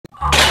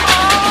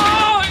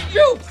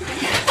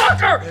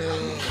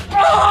here!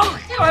 Oh,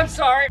 I'm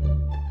sorry.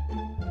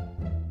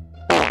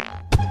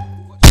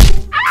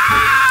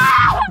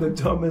 The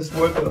dumbest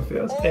workout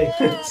fails. Hey,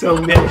 so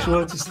make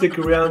sure to stick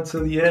around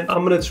till the end.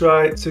 I'm gonna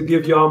try to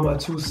give y'all my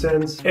 2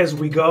 cents as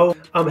we go.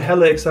 I'm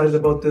hella excited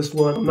about this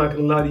one. I'm not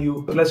gonna lie to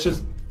you, but let's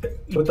just,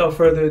 without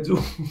further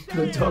ado,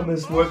 the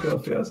dumbest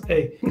workout fails.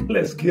 Hey,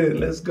 let's get it.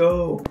 Let's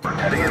go.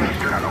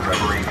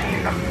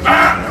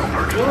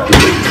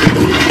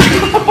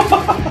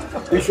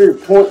 Make sure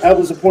your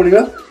elbows are pointing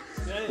up.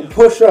 And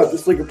push up,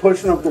 just like you're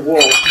pushing up the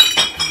wall.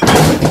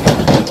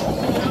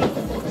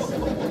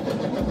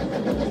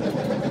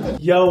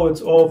 Yo,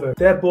 it's over.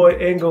 That boy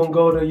ain't gonna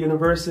go to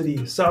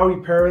university.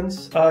 Sorry,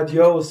 parents.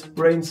 Adios,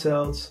 brain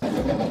cells.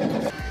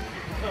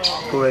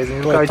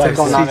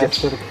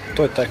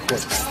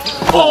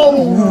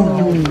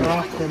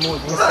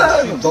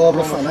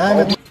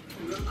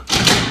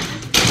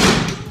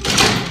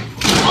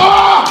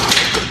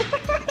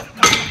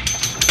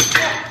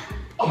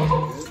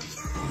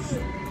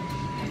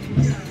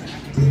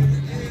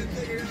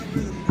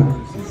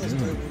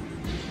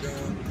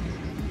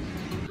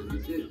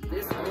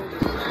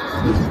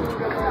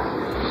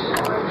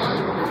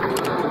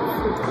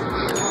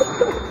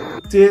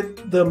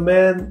 Did the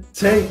man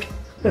take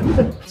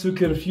to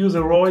confuse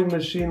a rowing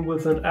machine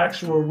with an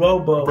actual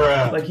rowboat?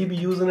 Like he be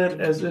using it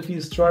as if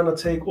he's trying to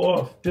take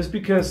off. Just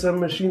because some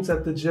machines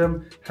at the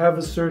gym have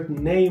a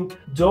certain name,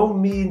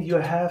 don't mean you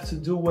have to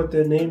do what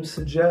their name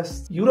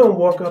suggests. You don't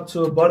walk up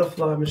to a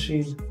butterfly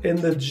machine in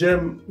the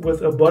gym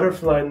with a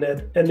butterfly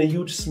net and a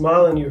huge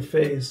smile on your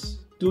face,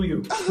 do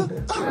you?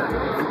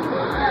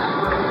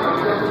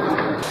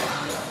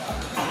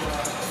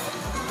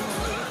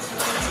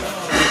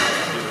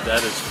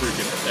 That is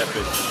freaking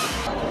epic.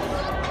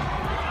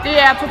 Det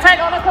er totalt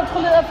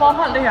underkontrolleret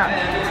forhold, det her.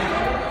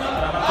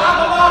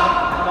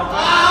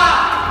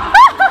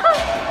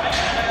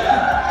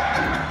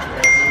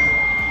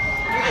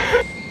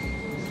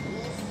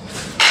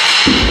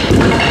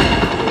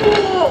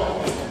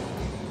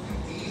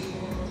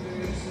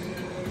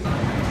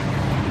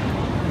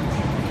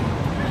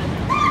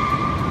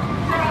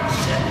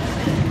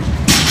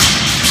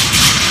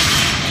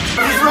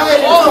 He's right,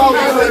 it's all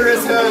over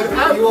his head.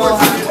 You all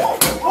have it.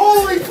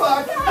 Holy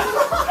fuck!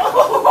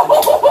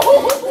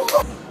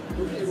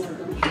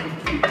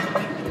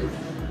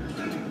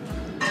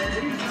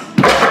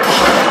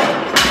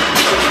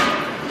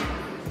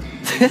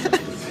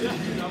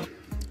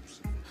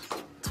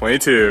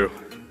 $22.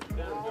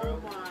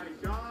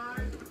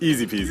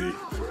 Easy peasy.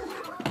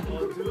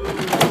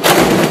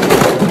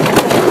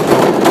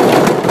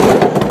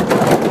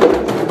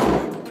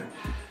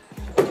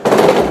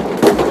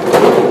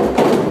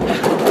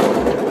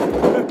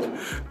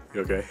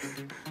 You okay?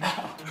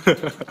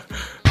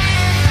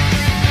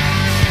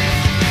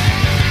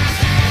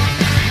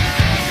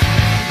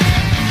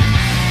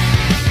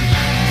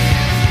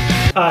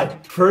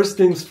 Alright, first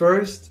things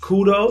first,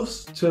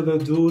 kudos to the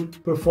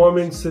dude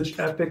performing such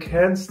epic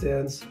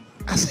handstands.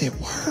 I said,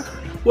 word.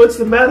 What's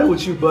the matter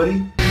with you,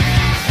 buddy?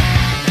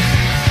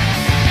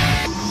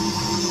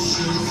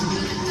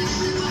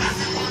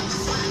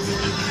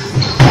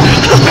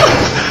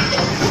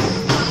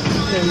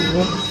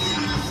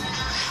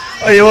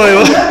 Ahí va, ahí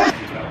va.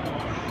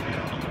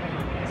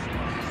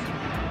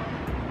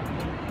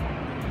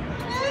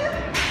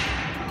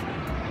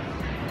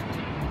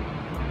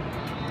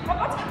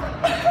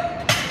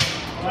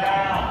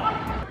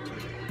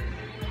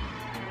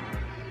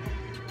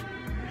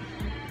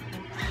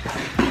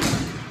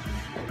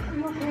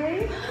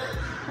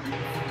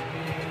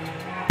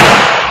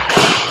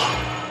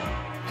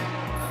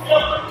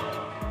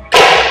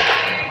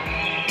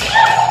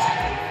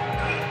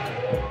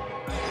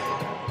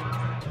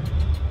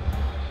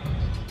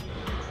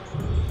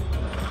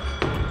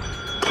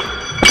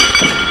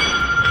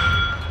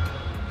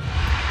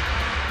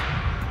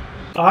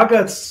 I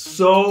got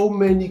so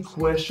many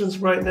questions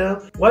right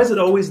now. Why is it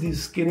always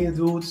these skinny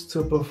dudes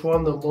to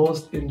perform the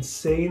most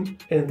insane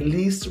and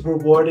least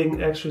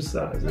rewarding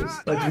exercises?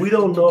 Like, we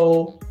don't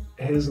know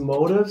his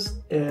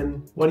motives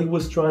and what he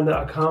was trying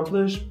to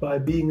accomplish by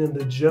being in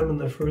the gym in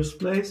the first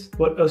place.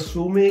 But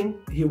assuming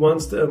he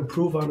wants to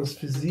improve on his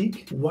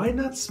physique, why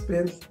not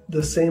spend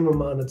the same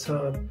amount of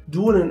time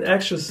doing an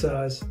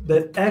exercise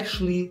that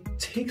actually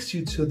takes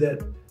you to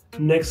that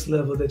next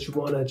level that you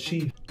want to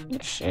achieve?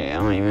 Shit, I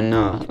don't even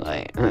know.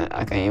 Like,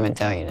 I can't even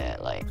tell you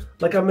that.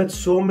 Like I met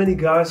so many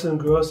guys and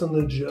girls in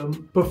the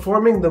gym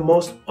performing the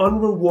most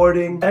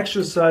unrewarding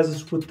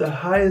exercises with the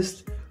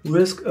highest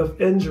risk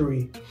of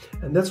injury.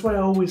 And that's why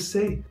I always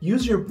say,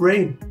 use your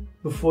brain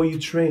before you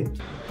train.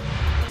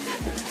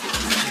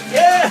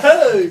 Yeah!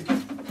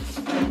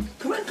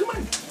 Come on, come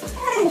on.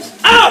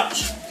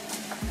 Ouch!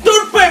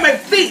 Don't bite my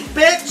feet,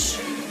 bitch!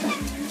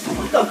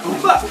 What the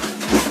fuck?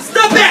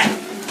 Stop that!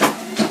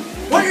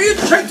 What are you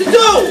trying to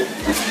do?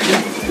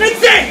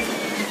 Lindsay!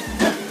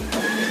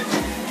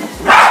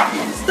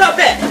 Stop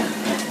it!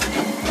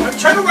 I'm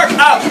trying to work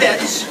out,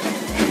 bitch!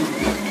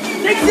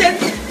 Nixon!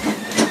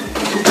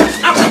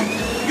 Ow!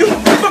 You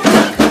fuck!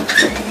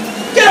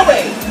 Get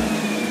away!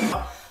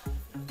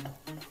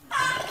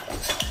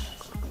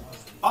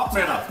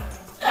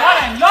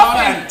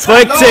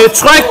 Tryk til,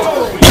 tryk!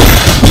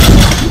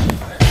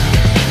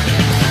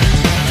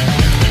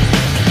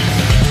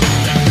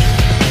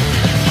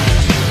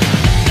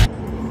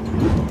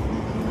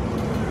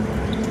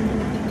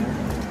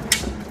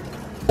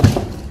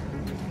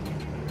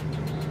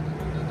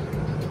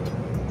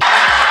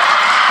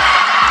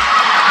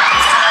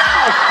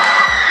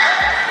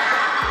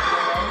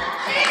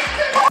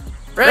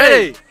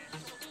 Ready?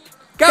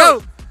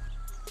 Go!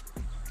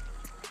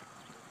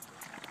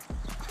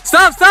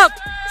 Stop! Stop!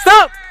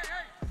 Stop!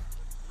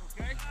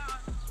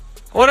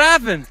 What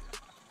happened?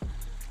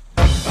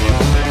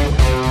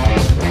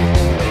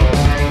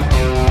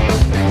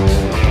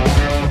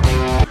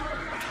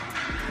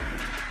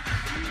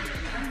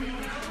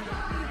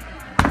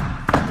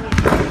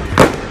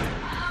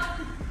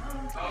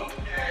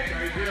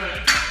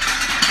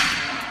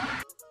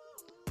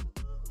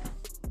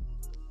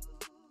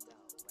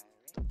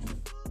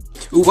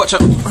 Ooh, watch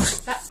out!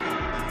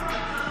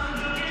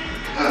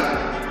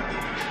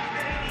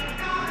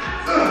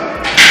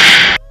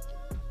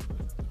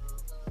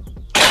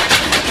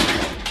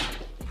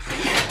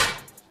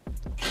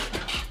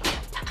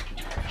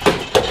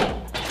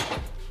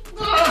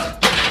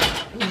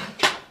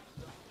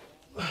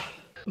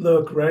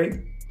 Look, right?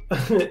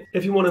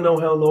 If you want to know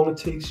how long it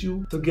takes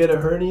you to get a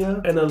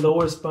hernia and a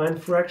lower spine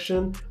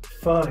fraction,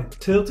 fine.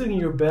 Tilting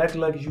your back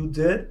like you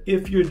did,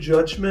 if your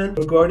judgment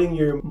regarding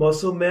your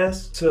muscle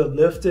mass to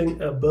lifting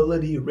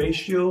ability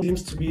ratio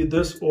seems to be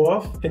this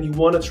off and you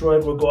want to try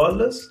it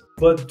regardless,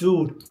 but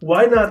dude,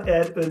 why not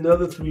add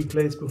another 3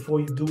 plates before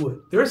you do it?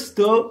 There's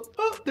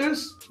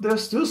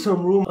still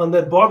some room on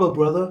that barbell,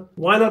 brother.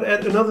 Why not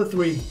add another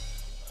 3?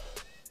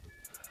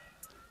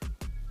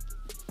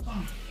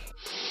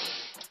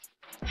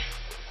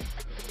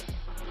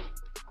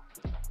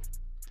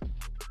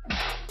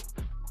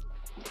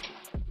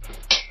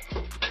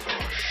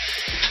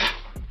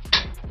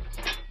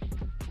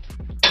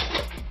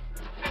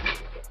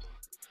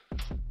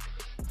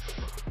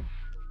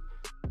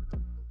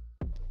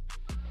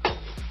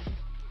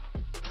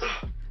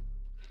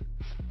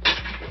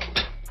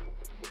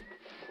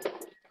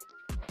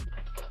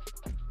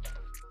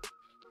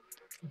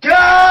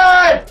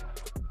 Good!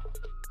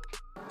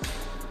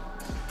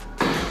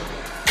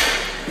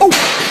 Oh!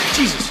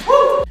 Jesus!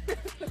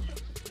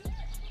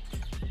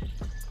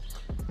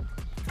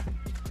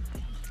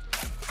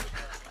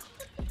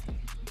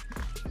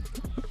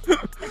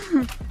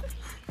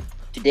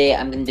 Today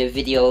I'm gonna do a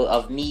video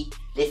of me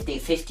lifting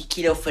 50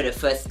 kilo for the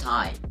first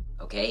time,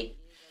 okay?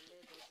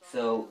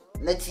 So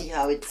let's see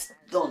how it's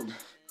done.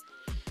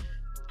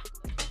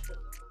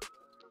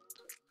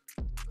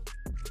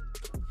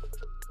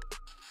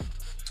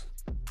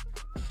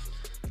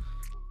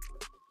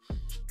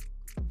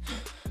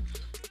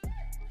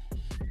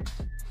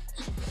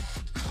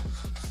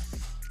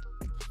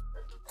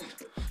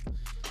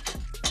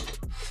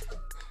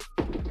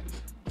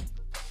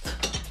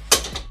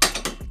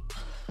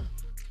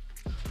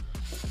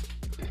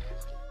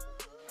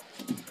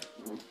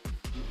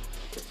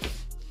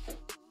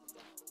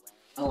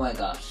 Oh my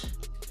gosh.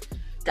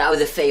 That was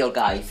a fail,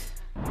 guys.